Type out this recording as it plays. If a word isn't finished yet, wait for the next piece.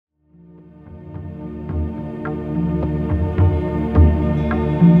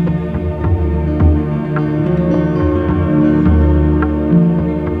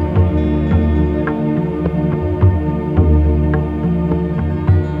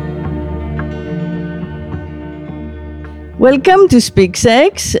Welcome to Speak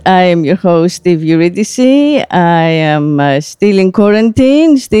Sex. I am your host, Steve Eurydice. I am still in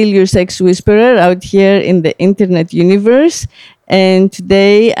quarantine, still your sex whisperer out here in the internet universe. And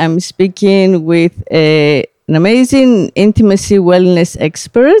today I'm speaking with an amazing intimacy wellness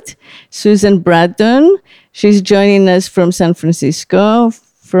expert, Susan Bratton. She's joining us from San Francisco,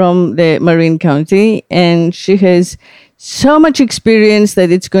 from the Marin County, and she has so much experience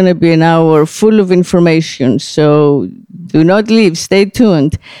that it's going to be an hour full of information. So do not leave. Stay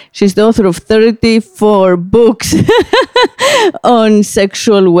tuned. She's the author of 34 books on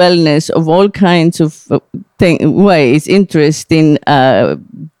sexual wellness of all kinds of ways, interest in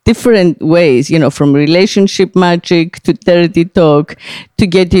different ways, from relationship magic to dirty talk to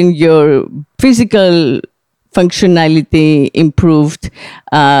getting your physical functionality improved,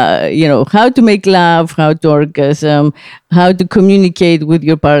 how to make love, how to orgasm, how to communicate with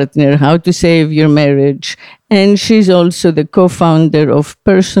your partner, how to save your marriage. And she's also the co-founder of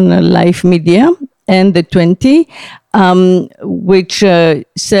Personal Life Media and The 20, which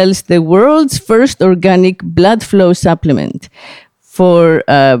sells the world's first organic blood flow supplement for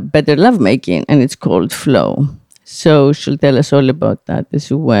better lovemaking, and it's called Flow. So she'll tell us all about that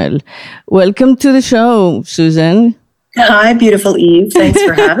as well. Welcome to the show, Susan. Hi, beautiful Eve. Thanks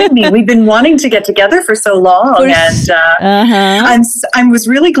for having me. We've been wanting to get together for so long. I was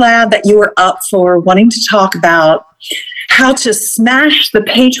really glad that you were up for wanting to talk about how to smash the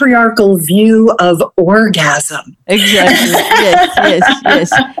patriarchal view of orgasm. Exactly. Yes.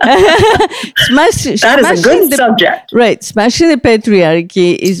 That is a good subject. Right. Smashing the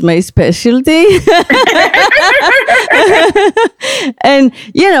patriarchy is my specialty. And,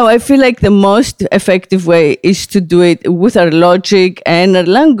 I feel like the most effective way is to do it with our logic and our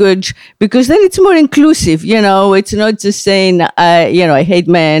language, because then it's more inclusive. It's not just saying, I hate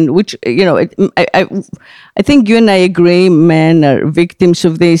men, which, I think you and I agree men are victims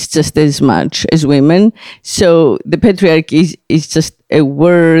of this just as much as women. So the patriarchy is just a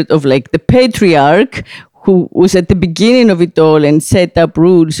word of like the patriarch who was at the beginning of it all and set up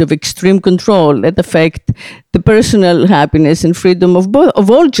rules of extreme control that affect the personal happiness and freedom of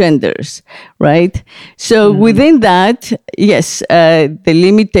all genders, right? So within that, yes, the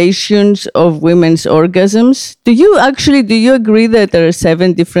limitations of women's orgasms. Do you agree that there are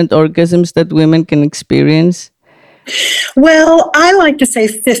 7 different orgasms that women can experience? Well, I like to say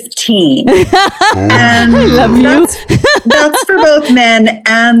 15. And I love you. That's for both men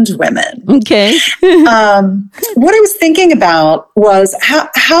and women. Okay. What I was thinking about was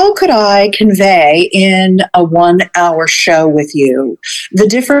how could I convey in a 1-hour show with you the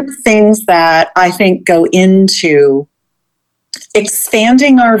different things that I think go into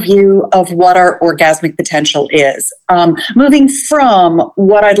expanding our view of what our orgasmic potential is, moving from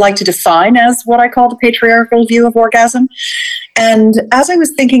what I'd like to define as what I call the patriarchal view of orgasm. And as I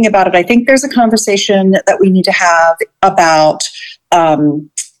was thinking about it, I think there's a conversation that we need to have about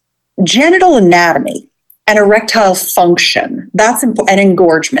genital anatomy and erectile function. That's important, and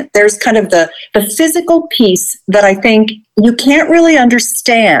engorgement. There's kind of the physical piece that I think you can't really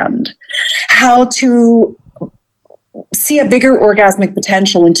understand how to see a bigger orgasmic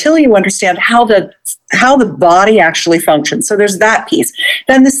potential until you understand how the body actually functions. So there's that piece.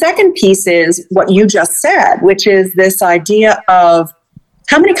 Then the second piece is what you just said, which is this idea of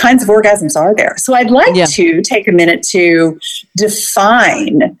how many kinds of orgasms are there? So I'd like to take a minute to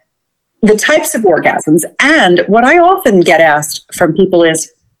define the types of orgasms. And what I often get asked from people is,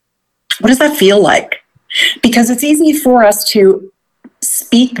 what does that feel like? Because it's easy for us to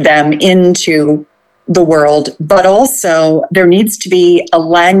speak them into the world, but also there needs to be a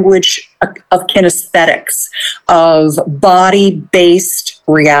language of kinesthetics, of body-based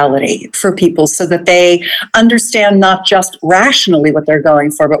reality for people so that they understand not just rationally what they're going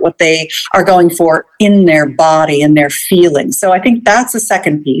for, but what they are going for in their body and their feelings. So I think that's the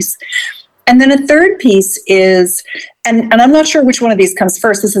second piece. And then a third piece is, and I'm not sure which one of these comes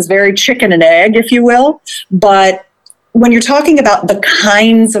first, this is very chicken and egg, if you will, but when you're talking about the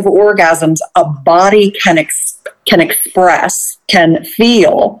kinds of orgasms a body can express, can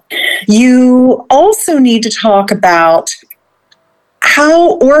feel, you also need to talk about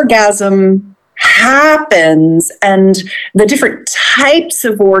how orgasm happens and the different types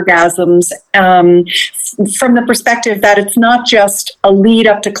of orgasms from the perspective that it's not just a lead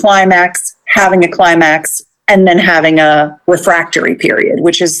up to climax, having a climax, and then having a refractory period,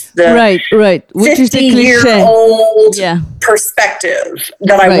 which is the which is the 50-year-old perspective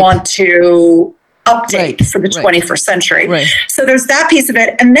that I want to update for the 21st century. Right. So there's that piece of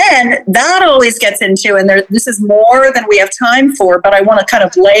it. And then that always gets into, and this is more than we have time for, but I want to kind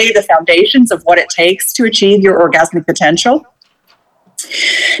of lay the foundations of what it takes to achieve your orgasmic potential.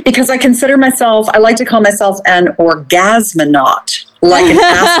 Because I consider myself, I like to call myself an orgasmonaut, like an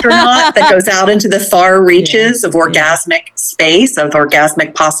astronaut that goes out into the far reaches of orgasmic space, of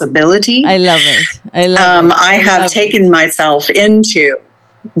orgasmic possibility. I love it. I have taken myself into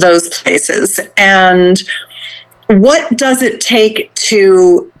those places. And what does it take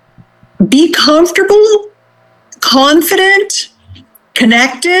to be comfortable, confident,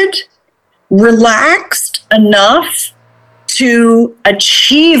 connected, relaxed enough to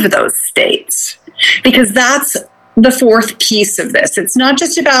achieve those states? Because that's the fourth piece of this. It's not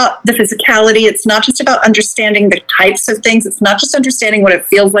just about the physicality. It's not just about understanding the types of things. It's not just understanding what it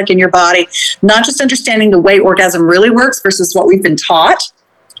feels like in your body, not just understanding the way orgasm really works versus what we've been taught,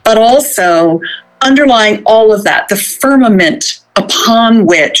 but also underlying all of that, the firmament upon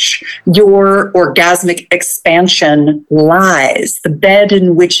which your orgasmic expansion lies, the bed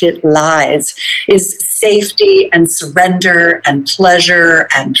in which it lies, is safety and surrender and pleasure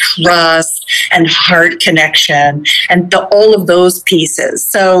and trust and heart connection and all of those pieces.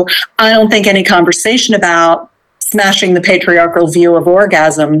 So I don't think any conversation about smashing the patriarchal view of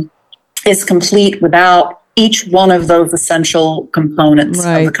orgasm is complete without each one of those essential components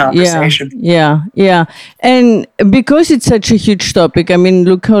of the conversation. Yeah. And because it's such a huge topic, I mean,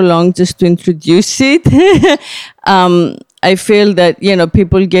 look how long just to introduce it. I feel that,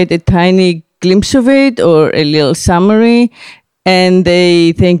 people get a tiny glimpse of it or a little summary and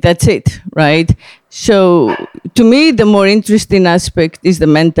they think that's it, right? So to me, the more interesting aspect is the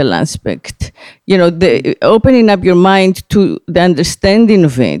mental aspect. The opening up your mind to the understanding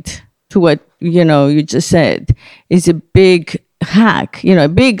of it, to what you just said, is a big hack, a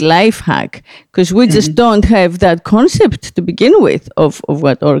big life hack, because we just don't have that concept to begin with of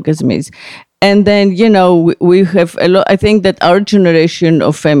what orgasm is. And then, we have a lot, I think that our generation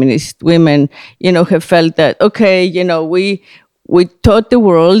of feminist women, have felt that, okay, we taught the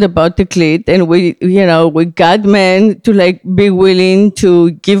world about the clit and we got men to be willing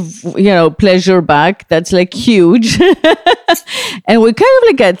to give, pleasure back. That's huge. And we kind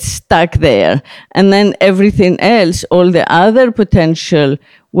of got stuck there. And then everything else, all the other potential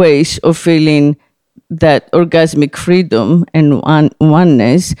ways of feeling that orgasmic freedom and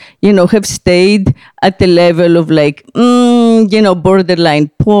oneness, have stayed at the level of borderline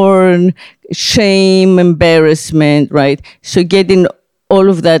porn, shame, embarrassment, right? So getting all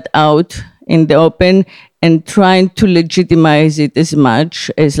of that out in the open and trying to legitimize it as much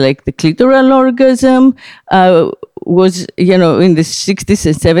as the clitoral orgasm was, in the 60s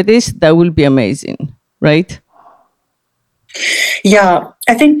and 70s, that will be amazing, right? Yeah,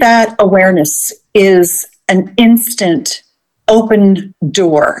 I think that awareness is an instant open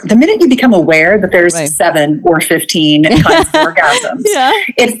door. The minute you become aware that there's 7 or 15 kinds of orgasms,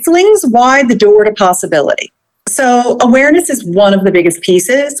 it flings wide the door to possibility. So awareness is one of the biggest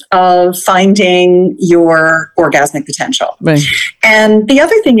pieces of finding your orgasmic potential. Right. And the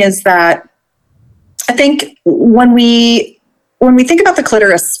other thing is that I think when we think about the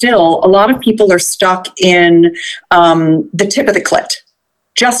clitoris still, a lot of people are stuck in the tip of the clit,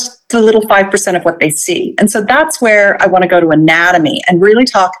 just the little 5% of what they see. And so that's where I want to go to anatomy and really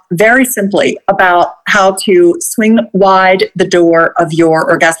talk very simply about how to swing wide the door of your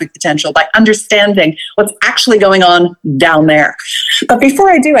orgasmic potential by understanding what's actually going on down there. But before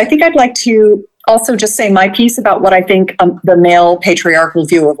I do, I think I'd like to also just say my piece about what I think the male patriarchal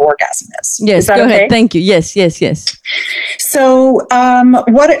view of orgasm is. Yes, is that go okay? ahead. Thank you. Yes. So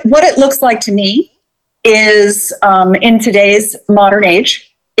what it looks like to me is in today's modern age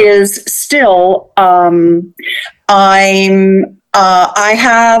is still I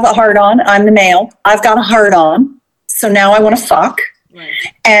have a hard-on. I'm the male. I've got a hard-on. So now I want to fuck. Right.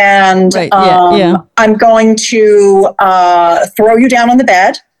 And I'm going to throw you down on the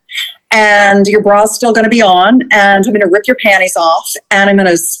bed. And your bra's still going to be on, and I'm going to rip your panties off, and I'm going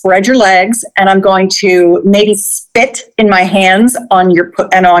to spread your legs, and I'm going to maybe spit in my hands on your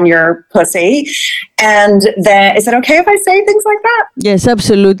pussy. And then, is it okay if I say things like that? Yes,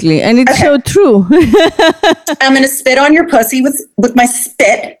 absolutely, and it's so true. I'm going to spit on your pussy with my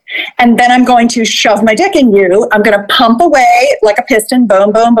spit, and then I'm going to shove my dick in you. I'm going to pump away like a piston,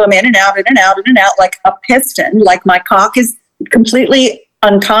 boom, boom, boom, in and out, in and out, in and out, like a piston. Like my cock is completely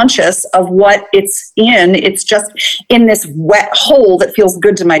unconscious of what it's in. It's just in this wet hole that feels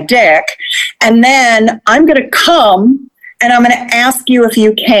good to my dick. And then I'm going to come and I'm going to ask you if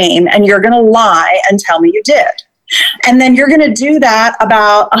you came, and you're going to lie and tell me you did. And then you're going to do that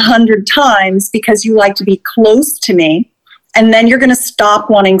about 100 times because you like to be close to me. And then you're going to stop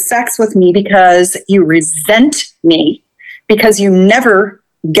wanting sex with me because you resent me, because you never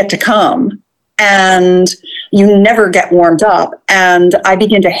get to come and you never get warmed up. And I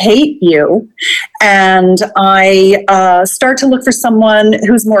begin to hate you. And I start to look for someone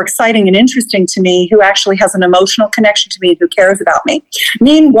who's more exciting and interesting to me, who actually has an emotional connection to me, who cares about me.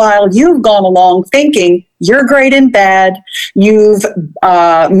 Meanwhile, you've gone along thinking you're great in bed. You've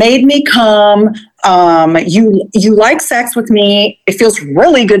made me come. You like sex with me. It feels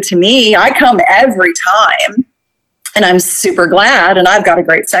really good to me. I come every time. And I'm super glad, and I've got a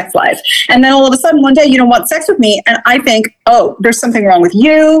great sex life. And then all of a sudden, one day, you don't want sex with me, and I think, oh, there's something wrong with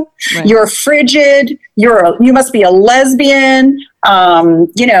you. Right. You're frigid. You must be a lesbian.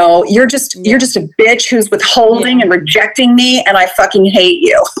 You're just a bitch who's withholding and rejecting me, and I fucking hate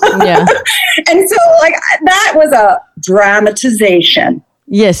you. Yeah. And so, that was a dramatization.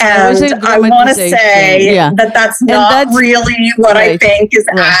 Yes, and I want to say that that's not really what I think is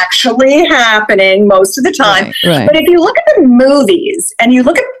actually happening most of the time. Right. But if you look at the movies and you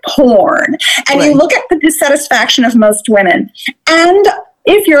look at porn and you look at the dissatisfaction of most women, and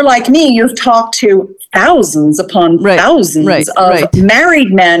if you're like me, you've talked to thousands upon thousands of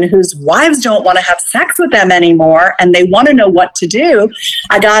married men whose wives don't want to have sex with them anymore, and they want to know what to do.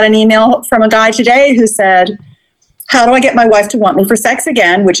 I got an email from a guy today who said, how do I get my wife to want me for sex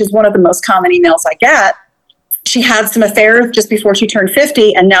again? Which is one of the most common emails I get. She had some affairs just before she turned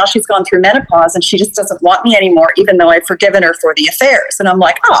 50, and now she's gone through menopause, and she just doesn't want me anymore, even though I've forgiven her for the affairs. And I'm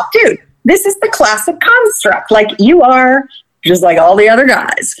like, oh, dude, this is the classic construct. Like, you are just like all the other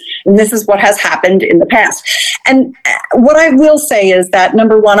guys. And this is what has happened in the past. And what I will say is that,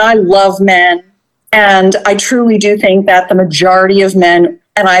 number one, I love men. And I truly do think that the majority of men,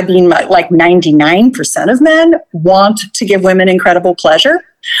 and I mean like 99% of men, want to give women incredible pleasure.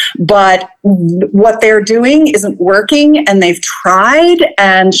 But what they're doing isn't working, and they've tried,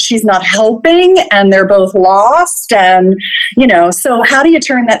 and she's not helping, and they're both lost. And, so how do you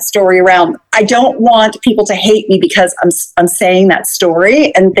turn that story around? I don't want people to hate me because I'm saying that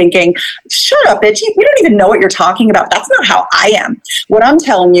story and thinking, shut up, bitch, you don't even know what you're talking about. That's not how I am. What I'm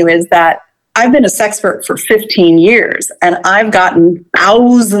telling you is that I've been a sexpert for 15 years, and I've gotten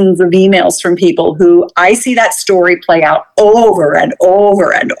thousands of emails from people who I see that story play out over and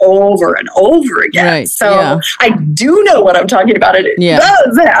over and over and over again. Right, so I do know what I'm talking about. It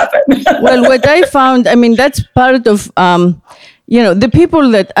does happen. Well, what I found, that's part of, the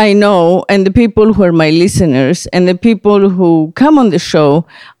people that I know, and the people who are my listeners, and the people who come on the show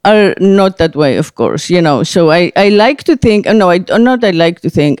are not that way, of course, So I like to think,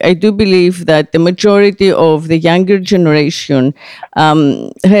 I do believe that the majority of the younger generation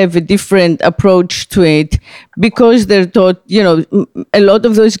have a different approach to it, because they're taught, a lot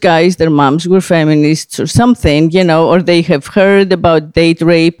of those guys, their moms were feminists or something, or they have heard about date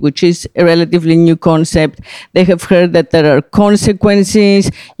rape, which is a relatively new concept. They have heard that there are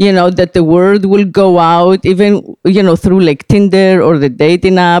consequences, that the word will go out, even, through like Tinder or the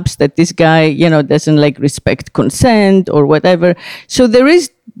dating apps, that this guy, doesn't respect consent or whatever. So there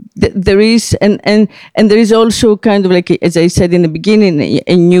is and there is also kind of as I said in the beginning,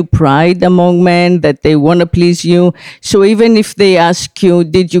 a new pride among men that they want to please you. So even if they ask you,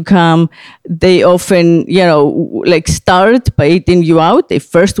 did you come, they often, start by eating you out. They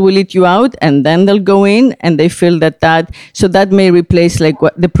first will eat you out, and then they'll go in, and they feel so that may replace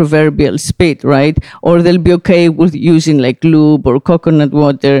the proverbial spit, right? Or they'll be okay with using lube or coconut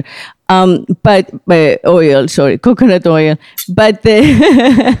water. But coconut oil. But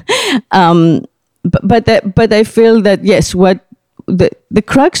but I feel that yes, what the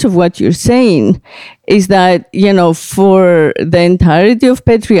crux of what you're saying is that for the entirety of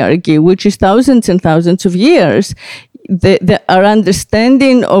patriarchy, which is thousands and thousands of years, our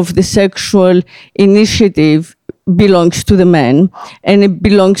understanding of the sexual initiative belongs to the men, and it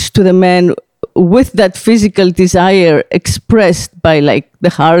belongs to the men with that physical desire expressed by the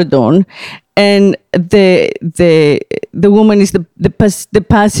hard-on, and the woman is the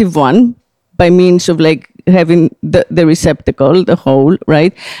passive one by means of having the receptacle, the hole,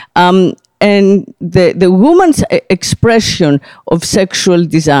 right? And the woman's expression of sexual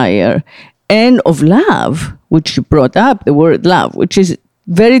desire and of love, which you brought up, the word love, which is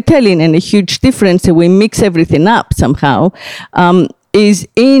very telling and a huge difference, and we mix everything up somehow, is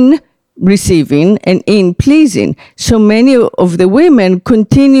in receiving and in pleasing. So many of the women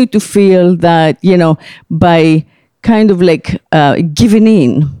continue to feel that, by kind of giving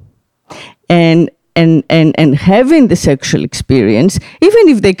in and having the sexual experience, even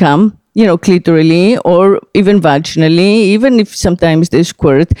if they come, clitorally or even vaginally, even if sometimes they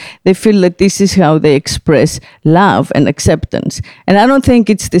squirt, they feel that this is how they express love and acceptance. And I don't think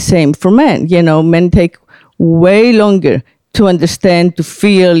it's the same for men. Men take way longer to understand, to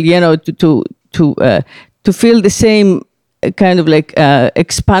feel, to feel the same kind of like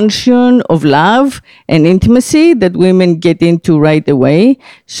expansion of love and intimacy that women get into right away.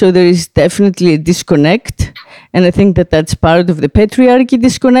 So there is definitely a disconnect. And I think that that's part of the patriarchy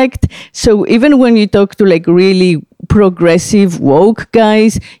disconnect. So even when you talk to like really progressive woke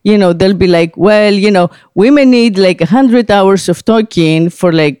guys, they'll be like, well, women need like 100 hours of talking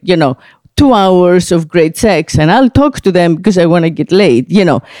for like, 2 hours of great sex, and I'll talk to them because I want to get laid,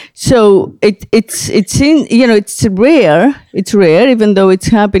 So it's rare, even though it's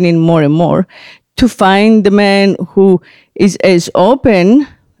happening more and more, to find the man who is as open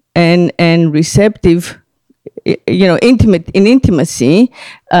and receptive, intimate in intimacy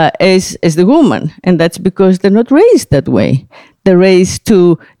as the woman. And that's because they're not raised that way. They're raised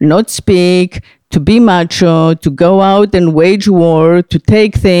to not speak, to be macho, to go out and wage war, to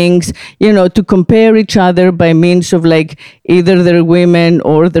take things, to compare each other by means of like either their women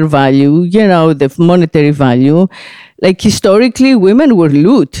or their value, the monetary value. Like historically, women were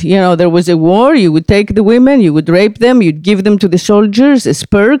loot. There was a war, you would take the women, you would rape them, you'd give them to the soldiers as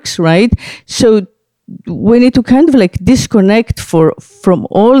perks, right? So we need to kind of like disconnect from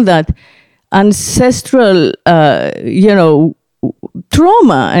all that ancestral,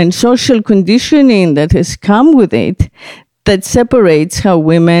 trauma and social conditioning that has come with it, that separates how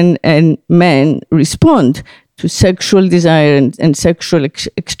women and men respond to sexual desire and sexual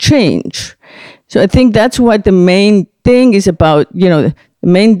exchange. So I think that's what the main thing is about, the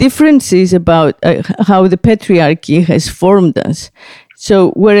main difference is about how the patriarchy has formed us.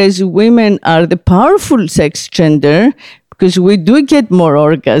 So whereas women are the powerful sex gender, because we do get more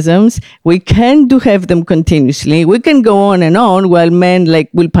orgasms, we can have them continuously. We can go on and on while men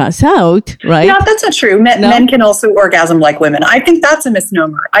will pass out, right? No, that's not true. Men can also orgasm like women. I think that's a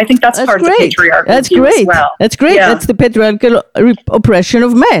misnomer. I think that's part great. of the patriarchal That's view great. as well. That's great. Yeah. That's the patriarchal oppression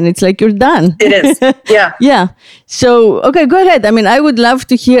of men. It's like you're done. It is. Yeah. Yeah. So, okay, go ahead. I mean, I would love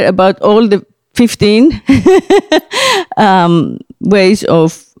to hear about all the 15 ways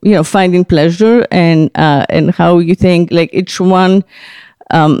of finding pleasure and how you think each one,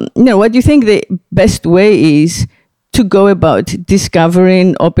 what do you think the best way is to go about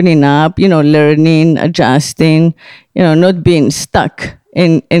discovering, opening up, learning, adjusting, not being stuck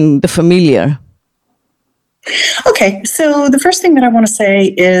in the familiar? Okay, so the first thing that I want to say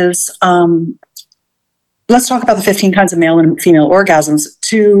is let's talk about the 15 kinds of male and female orgasms.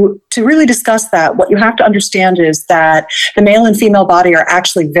 To really discuss that, what you have to understand is that the male and female body are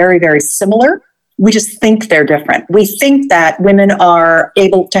actually very, very similar. We just think they're different. We think that women are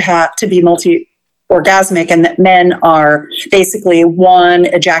able to be multi-orgasmic and that men are basically one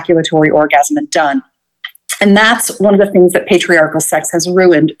ejaculatory orgasm and done. And that's one of the things that patriarchal sex has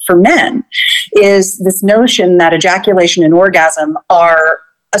ruined for men, is this notion that ejaculation and orgasm are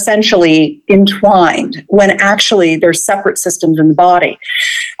essentially entwined when actually they're separate systems in the body.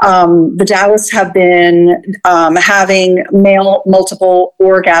 The Taoists have been having male multiple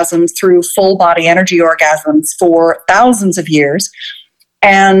orgasms through full body energy orgasms for thousands of years.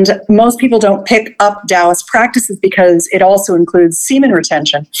 And most people don't pick up Taoist practices because it also includes semen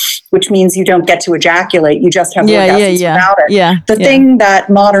retention, which means you don't get to ejaculate. You just have orgasms without it. The thing that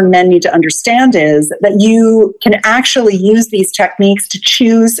modern men need to understand is that you can actually use these techniques to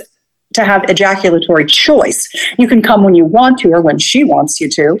choose to have ejaculatory choice. You can come when you want to or when she wants you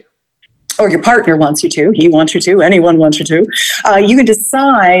to, or your partner wants you to, he wants you to, anyone wants you to. You can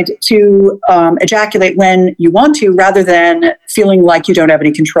decide to ejaculate when you want to rather than feeling like you don't have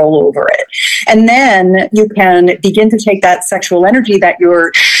any control over it. And then you can begin to take that sexual energy that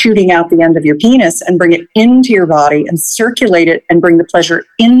you're shooting out the end of your penis and bring it into your body and circulate it and bring the pleasure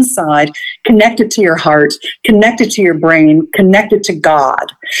inside, connect it to your heart, connect it to your brain, connect it to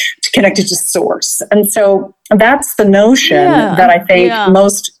God, connect it to source. And so that's the notion that I think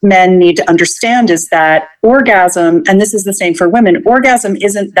most men need to understand, is that orgasm, and this is the same for women, orgasm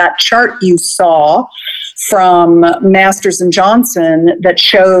isn't that chart you saw from Masters and Johnson that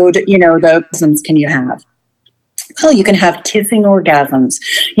showed, the orgasms can you have. Well, you can have kissing orgasms.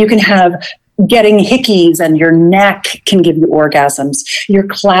 You can have getting hickeys and your neck can give you orgasms, your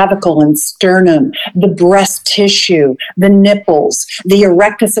clavicle and sternum, the breast tissue, the nipples, the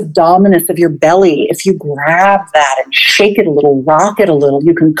erectus abdominis of your belly. If you grab that and shake it a little, rock it a little,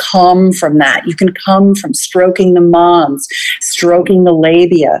 you can come from that. You can come from stroking the mons, stroking the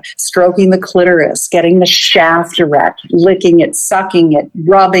labia, stroking the clitoris, getting the shaft erect, licking it, sucking it,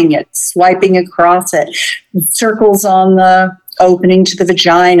 rubbing it, swiping across it, circles on the opening to the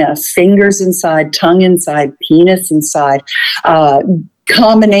vagina, fingers inside, tongue inside, penis inside,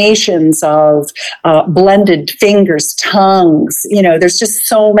 combinations of blended fingers, tongues, there's just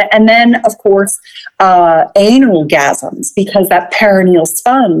so many. And then, of course, anal gasms, because that perineal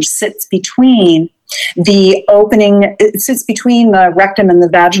sponge sits between the opening, it sits between the rectum and the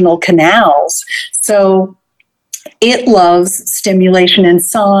vaginal canals. So it loves stimulation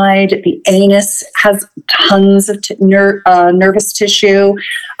inside. The anus has tons of nervous tissue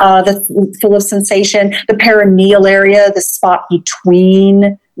that's full of sensation. The perineal area, the spot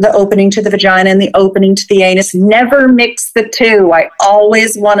between the opening to the vagina and the opening to the anus. Never mix the two. I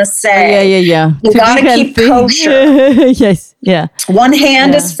always want to say, yeah. You got to keep kosher. Yes, yeah. One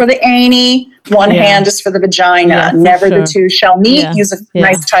hand is for the ani. One hand is for the vagina. Yeah, Never sure. the two shall meet. Yeah. Use a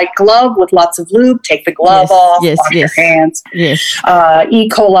nice tight glove with lots of lube. Take the glove off. Wash your hands. Yes. E.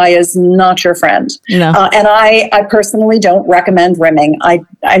 coli is not your friend. No. And I personally don't recommend rimming. I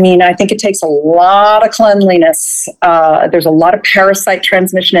mean, I think it takes a lot of cleanliness. There's a lot of parasite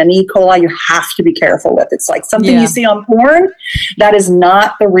transmission, and E. coli you have to be careful with. It's like something you see on porn. That is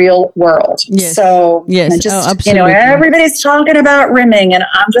not the real world. Yes. So absolutely. everybody's talking about rimming, and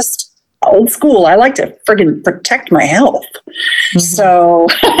I'm just old school. I like to friggin' protect my health. Mm-hmm. So,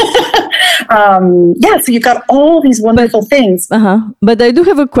 so you've got all these wonderful things. But I do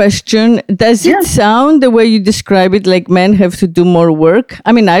have a question. Does it sound the way you describe it like men have to do more work?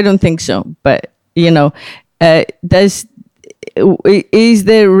 I mean, I don't think so. But, is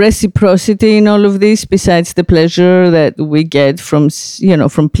there reciprocity in all of this besides the pleasure that we get from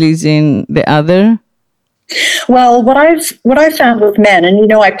pleasing the other? Well, what I've found with men,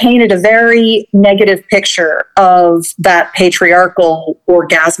 and I painted a very negative picture of that patriarchal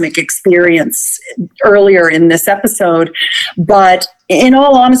orgasmic experience earlier in this episode, but in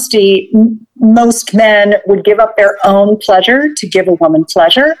all honesty, most men would give up their own pleasure to give a woman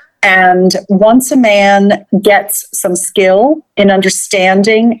pleasure. And once a man gets some skill in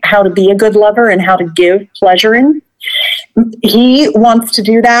understanding how to be a good lover and how to give pleasure in, he wants to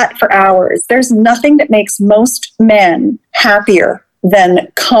do that for hours. There's nothing that makes most men happier than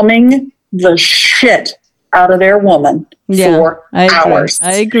coming the shit out of their woman for hours.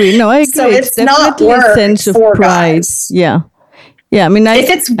 I agree. No, I agree. So it's not work a sense of for pride. guys. Yeah. I mean, if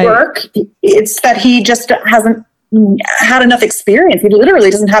it's work, it's that he just hasn't had enough experience. He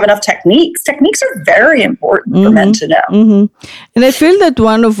literally doesn't have enough techniques. Techniques are very important for men to know. Mm-hmm. And I feel that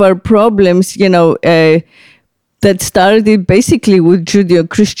one of our problems, that started basically with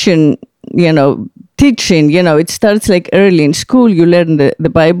Judeo-Christian, teaching. It starts like early in school. You learn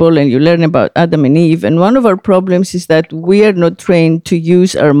the Bible and you learn about Adam and Eve. And one of our problems is that we are not trained to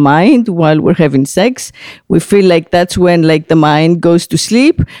use our mind while we're having sex. We feel like that's when the mind goes to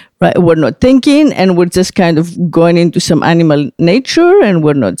sleep, right? We're not thinking and we're just kind of going into some animal nature and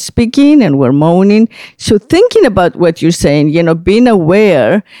we're not speaking and we're moaning. So thinking about what you're saying, being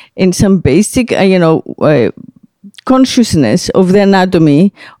aware in some basic, consciousness of the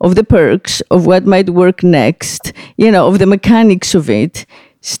anatomy, of the perks, of what might work next, of the mechanics of it,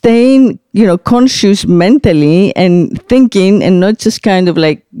 staying, conscious mentally and thinking and not just kind of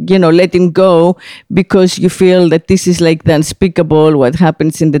letting go because you feel that this is the unspeakable, what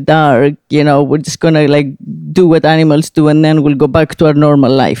happens in the dark, we're just going to do what animals do and then we'll go back to our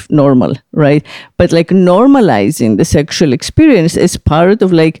normal life, right? But normalizing the sexual experience is part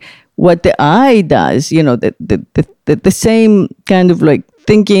of what the eye does, the same kind of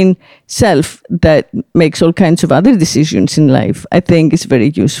thinking self that makes all kinds of other decisions in life, I think is very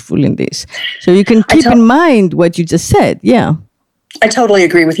useful in this. So you can keep in mind what you just said. Yeah. I totally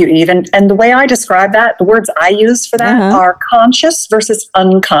agree with you, Eve. And the way I describe that, the words I use for that are conscious versus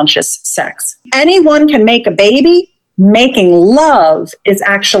unconscious sex. Anyone can make a baby. Making love is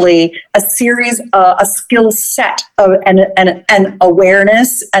actually a series, a skill set of and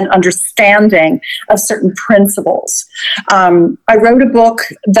awareness and understanding of certain principles. I wrote a book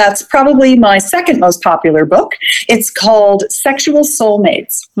that's probably my second most popular book. It's called Sexual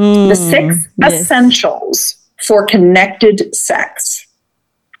Soulmates, The 6 Essentials for Connected Sex.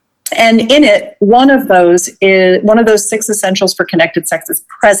 And in it, one of those 6 essentials for connected sex is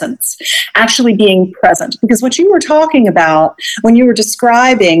presence, actually being present. Because what you were talking about when you were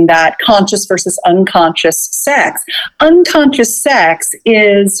describing that conscious versus unconscious sex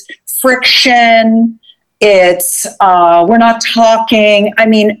is friction. It's, we're not talking. I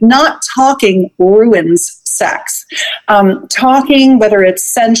mean, not talking ruins sex. Talking, whether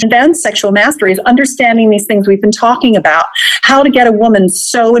it's and sexual mastery, is understanding these things we've been talking about. How to get a woman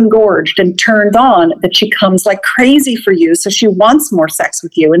so engorged and turned on that she comes like crazy for you, so she wants more sex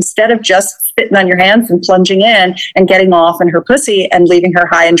with you instead of just spitting on your hands and plunging in and getting off in her pussy and leaving her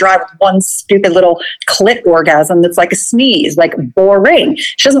high and dry with one stupid little clit orgasm that's like a sneeze, like boring.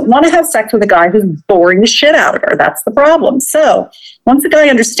 She doesn't want to have sex with a guy who's boring the shit out of her. That's the problem. So once a guy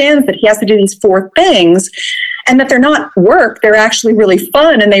understands that he has to do these 4 things and that they're not work, they're actually really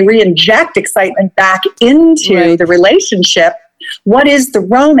fun, and they re-inject excitement back into the relationship, what is the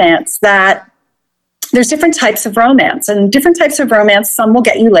romance that there's different types of romance, and different types of romance, some will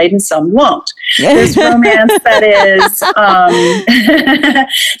get you laid and some won't. There's romance that is,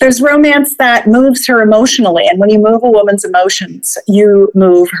 there's romance that moves her emotionally. And when you move a woman's emotions, you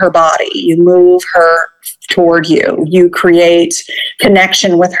move her body, you move her toward you. You create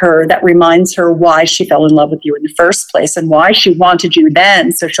connection with her that reminds her why she fell in love with you in the first place and why she wanted you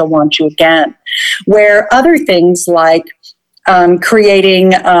then, so she'll want you again. Where other things like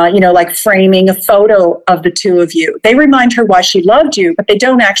creating, like framing a photo of the 2 of you, they remind her why she loved you, but they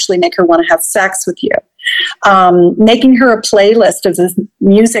don't actually make her want to have sex with you. Making her a playlist of the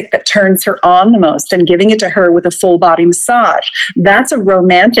music that turns her on the most and giving it to her with a full body massage. That's a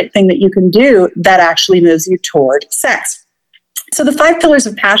romantic thing that you can do that actually moves you toward sex. So the 5 pillars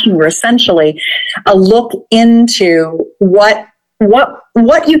of passion were essentially a look into what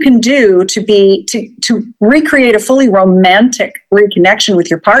you can do to recreate a fully romantic reconnection with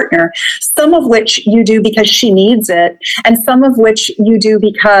your partner, some of which you do because she needs it, and some of which you do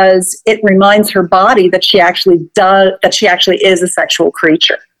because it reminds her body that she actually is a sexual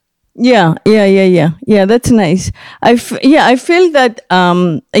creature. Yeah. That's nice. I feel that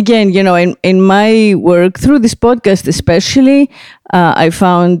again, in my work through this podcast, especially, I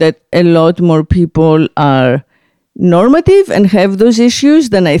found that a lot more people are normative and have those issues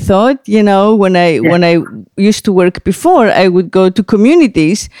than I thought. When I used to work before, I would go to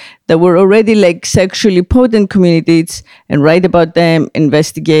communities that were already like sexually potent communities and write about them,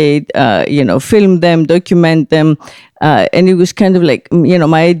 investigate, film them, document them. And it was kind of like,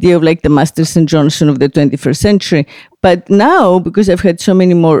 my idea of like the Masterson Johnson of the 21st century. But now, because I've had so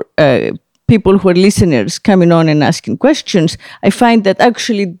many more people who are listeners coming on and asking questions, I find that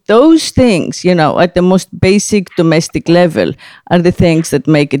actually those things, at the most basic domestic level are the things that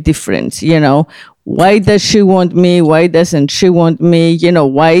make a difference. Why does she want me? Why doesn't she want me?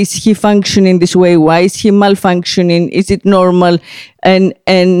 Why is he functioning this way? Why is he malfunctioning? Is it normal?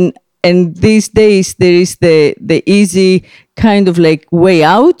 And these days there is the easy kind of like way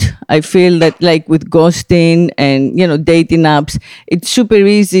out. I feel that like with ghosting and, dating apps, it's super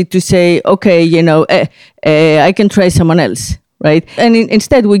easy to say, okay, I can try someone else, right? And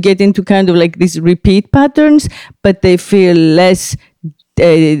instead we get into kind of like these repeat patterns, but they feel less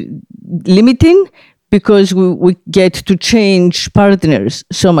limiting because we get to change partners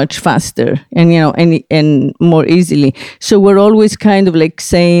so much faster and, and more easily. So we're always kind of like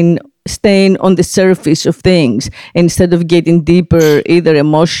staying on the surface of things instead of getting deeper, either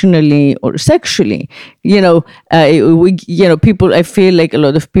emotionally or sexually. People, I feel like a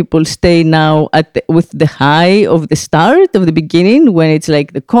lot of people stay now with the high of the start, of the beginning, when it's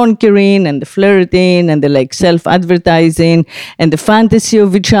like the conquering and the flirting and the like self-advertising and the fantasy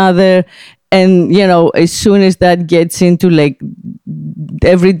of each other. And, as soon as that gets into like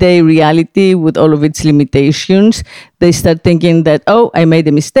everyday reality with all of its limitations, they start thinking that, oh, I made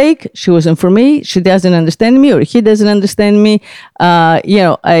a mistake. She wasn't for me. She doesn't understand me, or he doesn't understand me.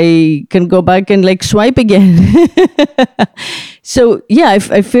 I can go back and like swipe again. So, yeah,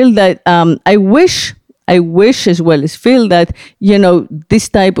 I feel that I wish as well as feel that, this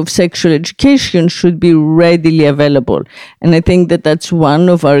type of sexual education should be readily available. And I think that that's one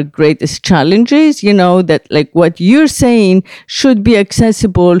of our greatest challenges, that like what you're saying should be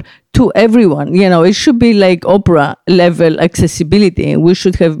accessible to everyone. It should be like Oprah level accessibility. We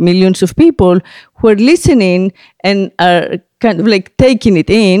should have millions of people who are listening and are kind of like taking it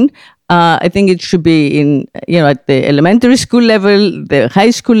in. I think it should be in, at the elementary school level, the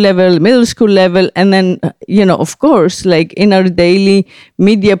high school level, middle school level, and then, of course, like in our daily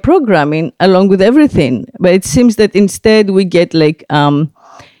media programming along with everything. But it seems that instead we get like,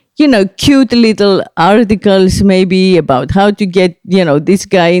 cute little articles maybe about how to get, this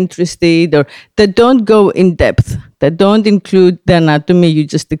guy interested, or that don't go in depth, that don't include the anatomy you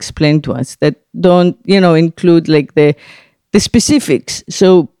just explained to us, that don't, include like the specifics.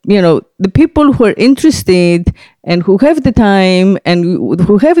 So, the people who are interested and who have the time and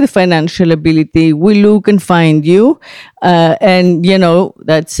who have the financial ability will look and find you. And,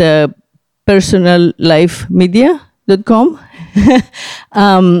 that's personallifemedia.com.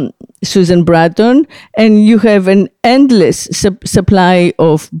 Susan Bratton, and you have an endless supply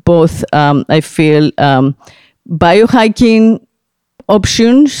of both, I feel, biohacking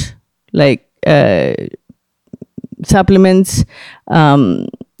options like supplements,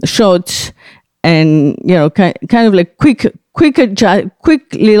 shots, and kind of like quick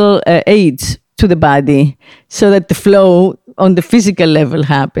little aids to the body, so that the flow on the physical level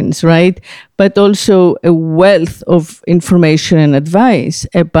happens, right? But also a wealth of information and advice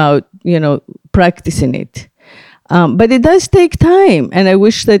about, practicing it. But it does take time, and I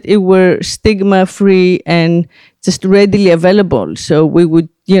wish that it were stigma-free and just readily available. So we would,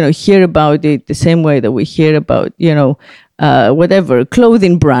 hear about it the same way that we hear about, whatever,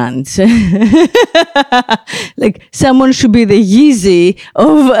 clothing brands. Like someone should be the Yeezy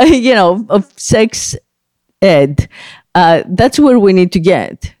of sex ed. That's where we need to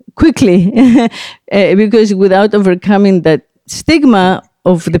get quickly, because without overcoming that stigma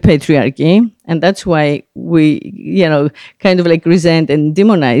of the patriarchy, and that's why we, kind of like resent and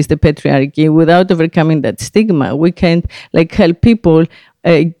demonize the patriarchy. Without overcoming that stigma, we can't like help people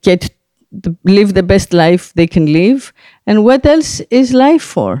live the best life they can live. And what else is life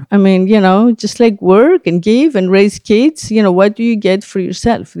for? I mean, just like work and give and raise kids, what do you get for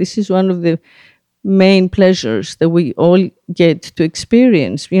yourself? This is one of the main pleasures that we all get to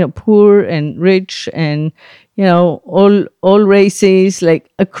experience, poor and rich and, all races, like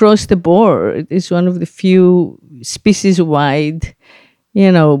across the board. It's one of the few species-wide,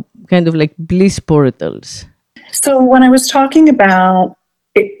 kind of like bliss portals. So when I was talking about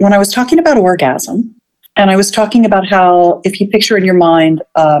orgasm, and I was talking about how if you picture in your mind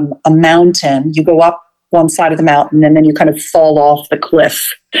a mountain, you go up one side of the mountain and then you kind of fall off the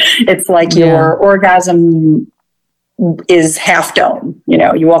cliff. It's like your orgasm is half dome.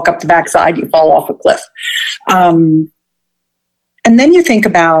 You walk up the backside, you fall off a cliff. And then you think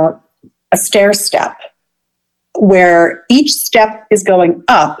about a stair step where each step is going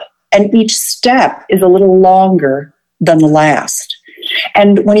up and each step is a little longer than the last.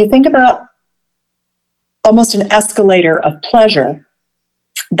 And when you think about almost an escalator of pleasure,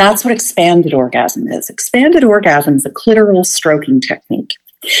 that's what expanded orgasm is. Expanded orgasm is a clitoral stroking technique.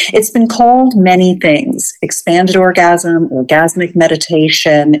 It's been called many things: expanded orgasm, orgasmic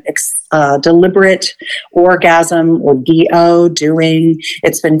meditation, deliberate orgasm, or DO, doing.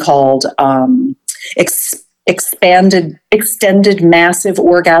 It's been called extended massive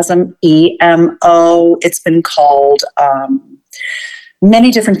orgasm, EMO. It's been called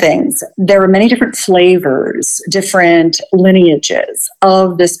many different things. There are many different flavors, different lineages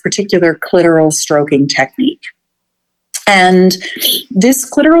of this particular clitoral stroking technique. And this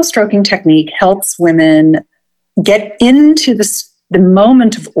clitoral stroking technique helps women get into the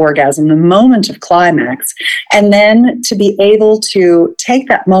moment of orgasm, the moment of climax, and then to be able to take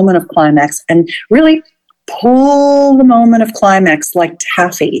that moment of climax and really pull the moment of climax like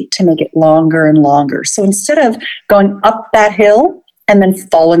taffy to make it longer and longer. So instead of going up that hill and then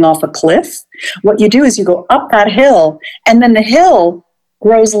falling off a cliff, what you do is you go up that hill, and then the hill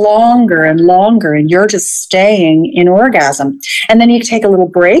grows longer and longer, and you're just staying in orgasm. And then you take a little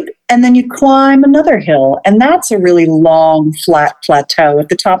break, and then you climb another hill, and that's a really long, flat plateau at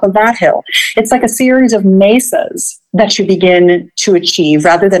the top of that hill. It's like a series of mesas that you begin to achieve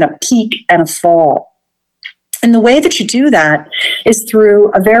rather than a peak and a fall. And the way that you do that is through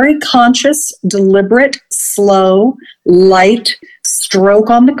a very conscious, deliberate, slow, light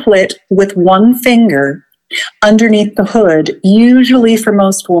stroke on the clit with one finger underneath the hood. Usually for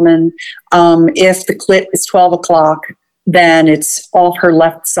most women, if the clit is 12 o'clock, then it's off her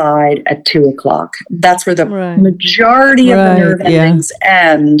left side at 2 o'clock. That's where the majority of the nerve endings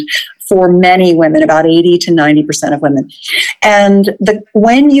end for many women, about 80 to 90% of women. And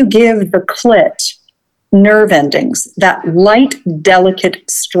when you give the clit nerve endings, that light, delicate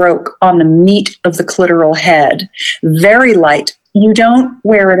stroke on the meat of the clitoral head, very light, you don't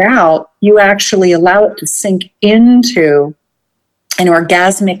wear it out. You actually allow it to sink into an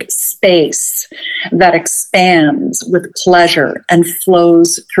orgasmic space that expands with pleasure and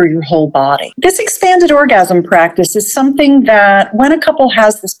flows through your whole body. This expanded orgasm practice is something that when a couple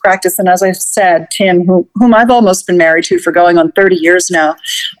has this practice, and as I said, Tim, whom I've almost been married to for going on 30 years now,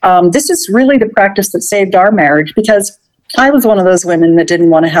 this is really the practice that saved our marriage, because I was one of those women that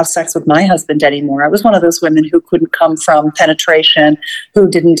didn't want to have sex with my husband anymore. I was one of those women who couldn't come from penetration, who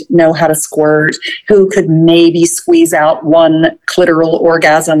didn't know how to squirt, who could maybe squeeze out one clitoral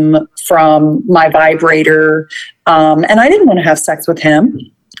orgasm from my vibrator. And I didn't want to have sex with him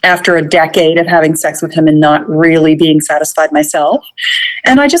after a decade of having sex with him and not really being satisfied myself.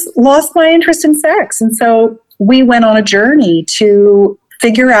 And I just lost my interest in sex. And so we went on a journey to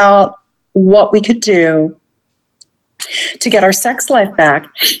figure out what we could do to get our sex life back.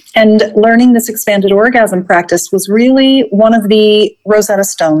 And learning this expanded orgasm practice was really one of the Rosetta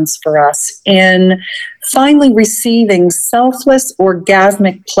Stones for us in finally receiving selfless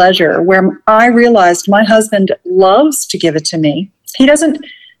orgasmic pleasure, where I realized my husband loves to give it to me. He doesn't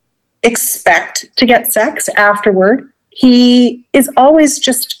expect to get sex afterward. He is always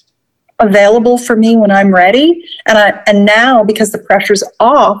just available for me when I'm ready. And now, because the pressure's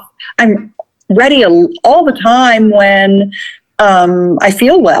off, I'm ready all the time when I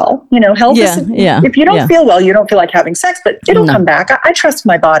feel well. Health is, if you don't feel well, you don't feel like having sex, but it'll come back. I trust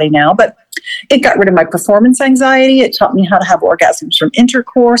my body now, but it got rid of my performance anxiety. It taught me how to have orgasms from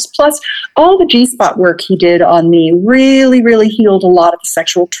intercourse. Plus, all the G-spot work he did on me really, really healed a lot of the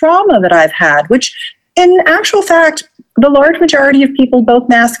sexual trauma that I've had, which in actual fact, the large majority of people, both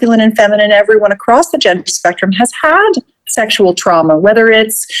masculine and feminine, everyone across the gender spectrum has had sexual trauma, whether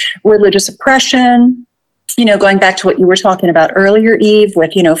it's religious oppression, going back to what you were talking about earlier, Eve,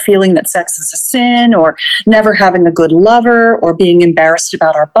 with, feeling that sex is a sin, or never having a good lover, or being embarrassed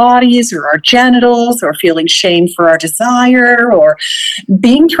about our bodies or our genitals, or feeling shame for our desire, or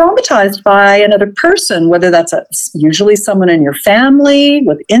being traumatized by another person, whether that's usually someone in your family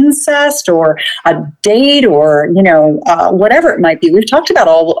with incest, or a date, or, whatever it might be. We've talked about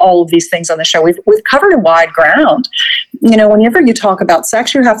all of these things on the show. We've covered a wide ground. Whenever you talk about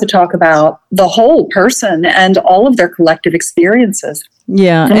sex, you have to talk about the whole person and all of their collective experiences.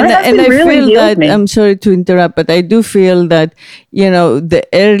 Yeah, and I feel that, I'm sorry to interrupt, but I do feel that, the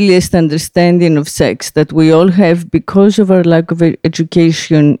earliest understanding of sex that we all have because of our lack of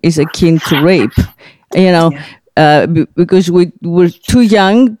education is akin to rape, because we were too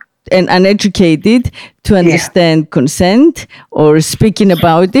young and uneducated to understand consent or speaking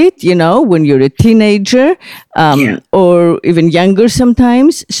about it, when you're a teenager, or even younger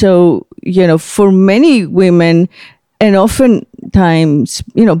sometimes. So, for many women and oftentimes,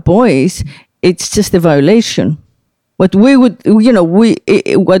 boys, it's just a violation. What we would,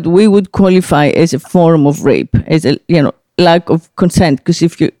 what we would qualify as a form of rape, as a, lack of consent. Because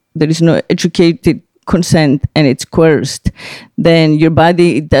if there is no educated consent and it's coerced, then your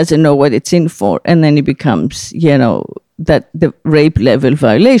body doesn't know what it's in for, and then it becomes that the rape level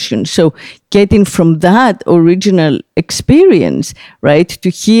violation. So getting from that original experience, right, to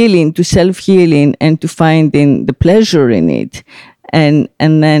healing, to self-healing, and to finding the pleasure in it, and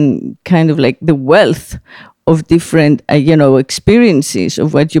then kind of like the wealth of different experiences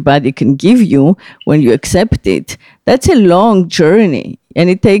of what your body can give you when you accept it. That's a long journey. And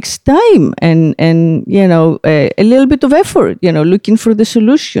it takes time and a little bit of effort, looking for the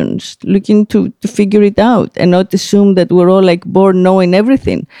solutions, looking to figure it out, and not assume that we're all like born knowing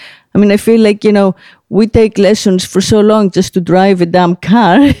everything. I mean, I feel like, we take lessons for so long just to drive a damn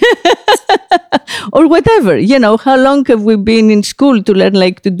car or whatever. How long have we been in school to learn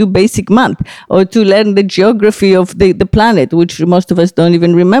to do basic math, or to learn the geography of the planet, which most of us don't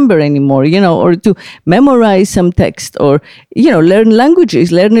even remember anymore, or to memorize some text, or, learn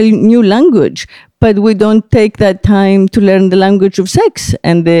languages, learn a new language. But we don't take that time to learn the language of sex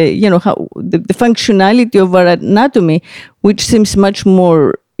and how the functionality of our anatomy, which seems much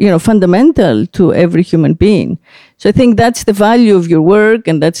more fundamental to every human being. So I think that's the value of your work,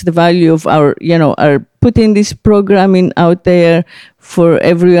 and that's the value of our putting this programming out there for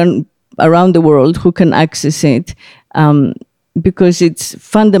everyone around the world who can access it, because it's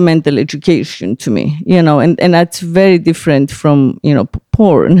fundamental education to me, and that's very different from,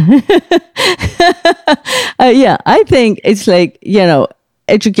 porn. I think it's like,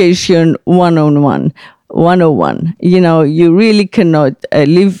 education 101. 101. You really cannot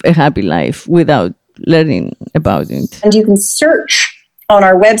live a happy life without learning about it. And you can search on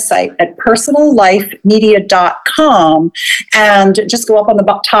our website at personallifemedia.com and just go up on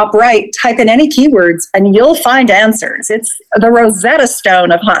the top right, type in any keywords, and you'll find answers. It's the Rosetta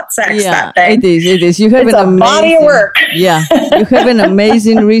Stone of hot sex, that thing. It is. You have it's a body of work. Yeah. You have an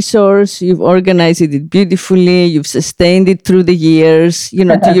amazing resource. You've organized it beautifully. You've sustained it through the years,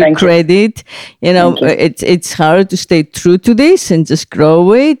 to your credit. It's hard to stay true to this and just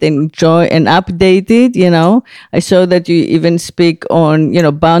grow it and enjoy and update it. I saw that you even speak on,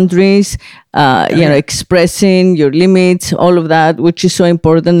 boundaries, expressing your limits, all of that, which is so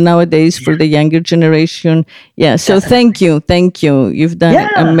important nowadays for the younger generation. Yeah. So thank you. You've done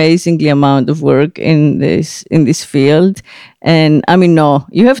an amazingly amount of work in this field. And no,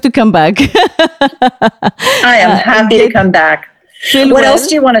 you have to come back. I am happy to come back. What else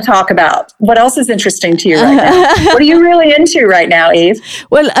do you want to talk about? What else is interesting to you right now? What are you really into right now, Eve?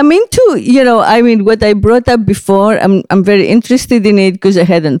 Well, I'm into, what I brought up before. I'm very interested in it because I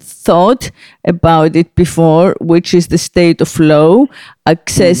hadn't thought about it before, which is the state of flow,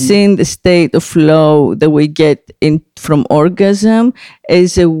 accessing the state of flow that we get in from orgasm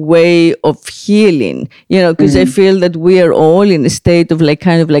as a way of healing, because I feel that we are all in a state of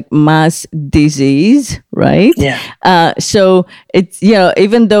kind of mass disease, right? Yeah. So it's,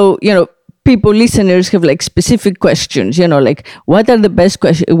 even though, listeners have specific questions, what are the best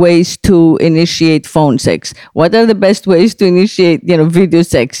ways to initiate phone sex? What are the best ways to initiate, video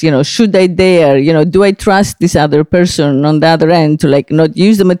sex? Should I dare? Do I trust this other person on the other end to not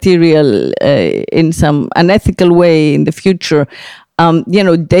use the material in some unethical way in the future?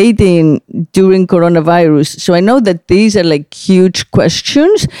 Dating during coronavirus. So I know that these are huge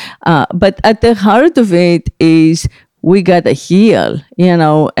questions, but at the heart of it is we gotta heal,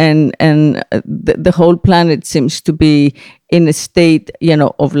 and the whole planet seems to be in a state,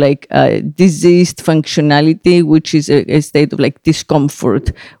 of diseased functionality, which is a state of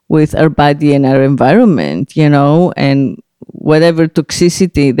discomfort with our body and our environment, and whatever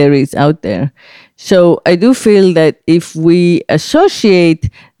toxicity there is out there. So I do feel that if we associate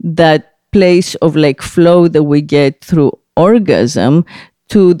that place of flow that we get through orgasm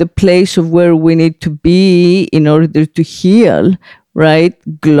to the place of where we need to be in order to heal, right,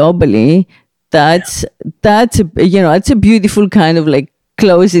 globally, that's a beautiful kind of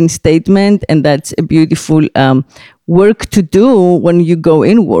closing statement, and that's a beautiful work to do when you go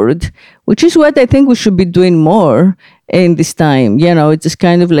inward, which is what I think we should be doing more in this time. It's just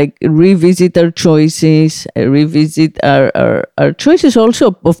kind of revisit our choices, revisit our choices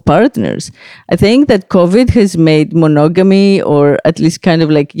also of partners. I think that COVID has made monogamy, or at least kind of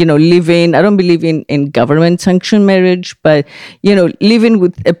living, I don't believe in government sanctioned marriage, but, living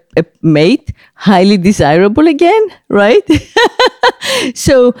with a mate, highly desirable again, right?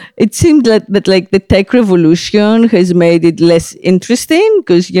 So it seemed that the tech revolution has made it less interesting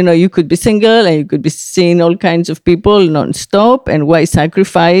because, you could be single and you could be seeing all kinds of people nonstop, and why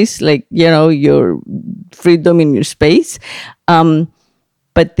sacrifice your freedom in your space?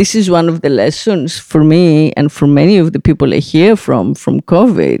 But this is one of the lessons for me and for many of the people I hear from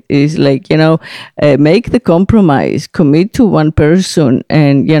COVID is make the compromise, commit to one person,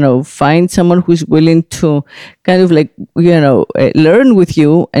 and, find someone who's willing to kind of learn with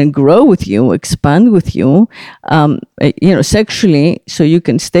you and grow with you, expand with you, sexually, so you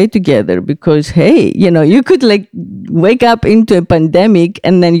can stay together. Because, hey, you could wake up into a pandemic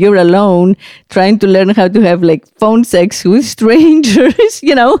and then you're alone trying to learn how to have phone sex with strangers,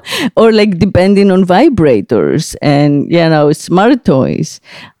 or depending on vibrators and, smart toys.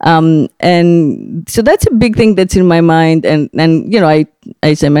 And so that's a big thing that's in my mind. And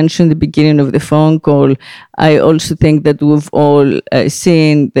as I mentioned at the beginning of the phone call, I also think that we've all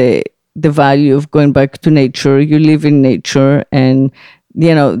seen the value of going back to nature. You live in nature, and,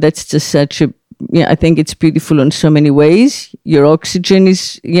 that's just such a, I think it's beautiful in so many ways. Your oxygen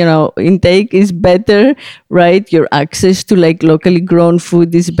is, intake is better, right? Your access to locally grown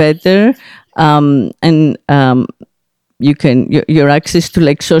food is better. Your access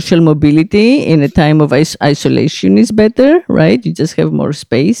to social mobility in a time of isolation is better, right? You just have more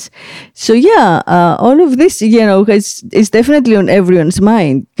space. So all of this, is definitely on everyone's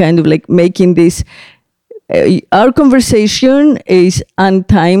mind, kind of making this, our conversation is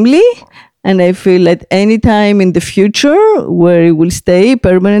untimely. And I feel at any time in the future where it will stay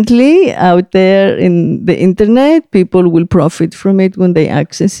permanently out there in the internet, people will profit from it when they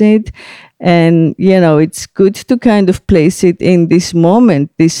access it. And, it's good to kind of place it in this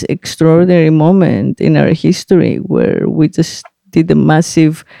moment, this extraordinary moment in our history where we just did a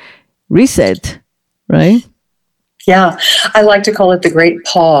massive reset, right? Yeah, I like to call it the great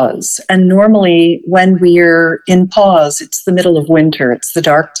pause. And normally when we're in pause, it's the middle of winter, it's the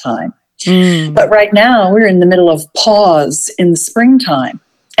dark time. But right now, we're in the middle of pause in the springtime.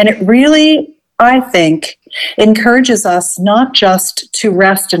 And it really, I think, encourages us not just to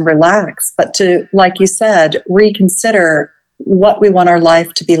rest and relax, but to, like you said, reconsider what we want our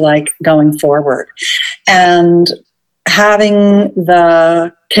life to be like going forward. And having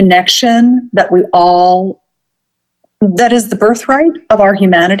the connection that is the birthright of our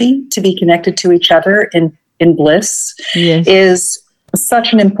humanity, to be connected to each other in bliss, is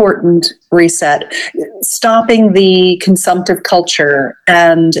such an important reset. Stopping the consumptive culture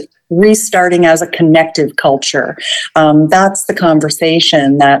and restarting as a connective culture. That's the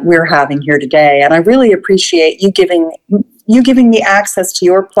conversation that we're having here today. And I really appreciate you giving me access to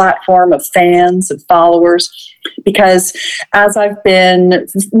your platform of fans and followers, because as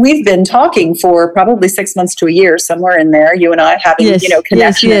we've been talking for probably 6 months to a year, somewhere in there, you and I having,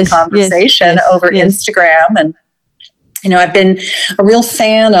 connection and conversation over Instagram. And I've been a real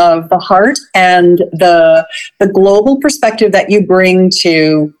fan of the heart and the global perspective that you bring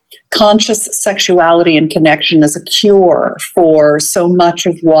to conscious sexuality and connection as a cure for so much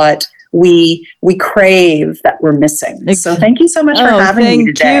of what we crave that we're missing. So thank you so much for having me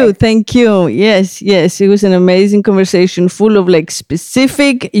today. Thank you. Yes. It was an amazing conversation full of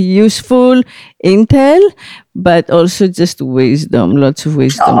specific, useful intel, but also just wisdom, lots of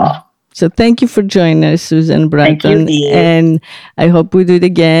wisdom. Aww. So thank you for joining us, Susan Bratton. Thank you, and I hope we do it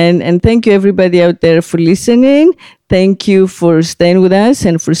again. And thank you, everybody out there, for listening. Thank you for staying with us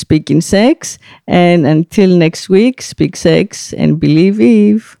and for speaking sex. And until next week, speak sex and believe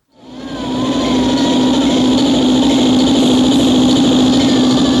Eve.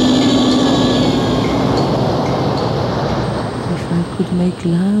 If I could make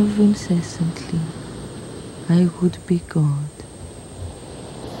love incessantly, I would be God.